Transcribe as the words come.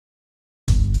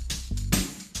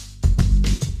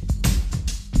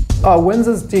Oh, WINZ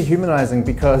is dehumanising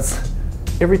because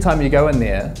every time you go in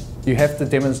there, you have to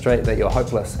demonstrate that you're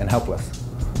hopeless and helpless.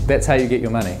 That's how you get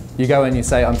your money. You go in, you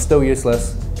say, I'm still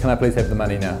useless, can I please have the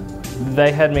money now?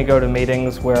 They had me go to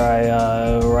meetings where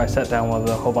I sat down with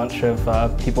a whole bunch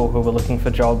of people who were looking for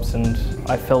jobs, and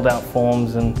I filled out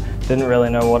forms and didn't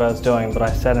really know what I was doing, but I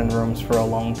sat in rooms for a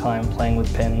long time playing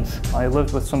with pens. I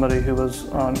lived with somebody who was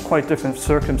on quite different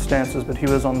circumstances, but he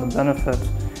was on the benefit.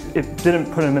 It didn't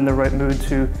put him in the right mood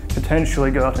to potentially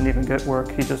go out and even get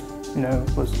work. He just,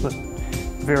 was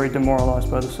very demoralized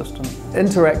by the system.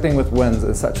 Interacting with WINZ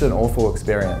is such an awful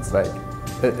experience. Like,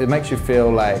 it makes you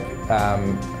feel like, I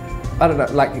don't know,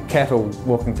 like cattle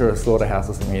walking through a slaughterhouse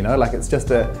or something, Like it's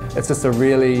just a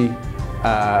really,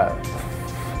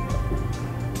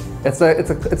 it's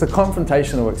a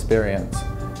confrontational experience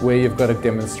where you've got to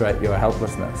demonstrate your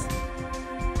helplessness.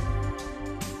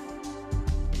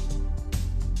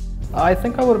 I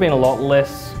think I would have been a lot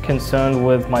less concerned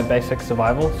with my basic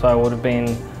survival, so I would have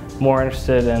been more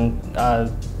interested in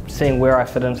seeing where I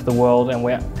fit into the world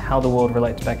and how the world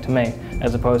relates back to me,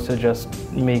 as opposed to just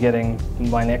me getting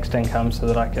my next income so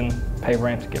that I can pay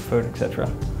rent, get food, etc.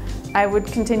 I would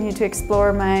continue to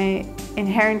explore my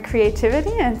inherent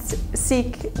creativity and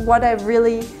seek what I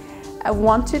really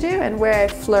want to do and where I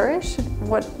flourish,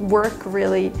 what work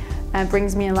really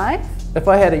brings me alive. If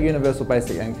I had a universal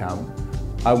basic income,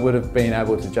 I would have been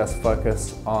able to just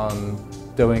focus on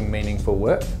doing meaningful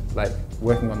work, like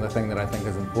working on the thing that I think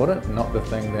is important, not the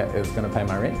thing that is going to pay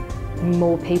my rent.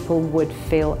 More people would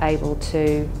feel able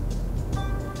to,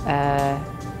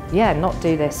 not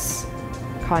do this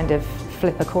kind of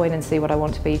flip a coin and see what I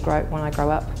want to be when I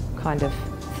grow up kind of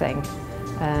thing,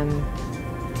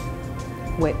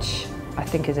 which I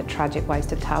think is a tragic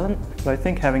waste of talent. But I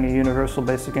think having a universal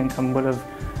basic income would have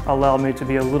allowed me to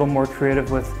be a little more creative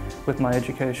with my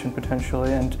education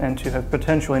potentially, and to have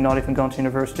potentially not even gone to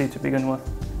university to begin with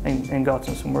and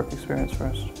gotten some work experience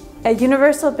first. A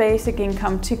universal basic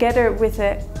income together with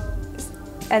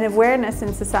an awareness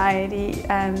in society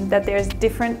that there's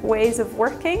different ways of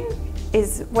working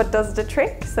is what does the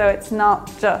trick. So it's not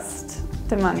just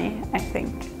the money, I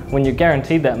think. When you're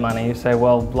guaranteed that money, you say,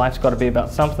 well, life's got to be about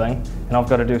something and I've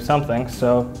got to do something,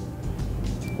 so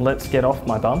let's get off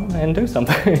my bum and do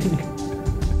something.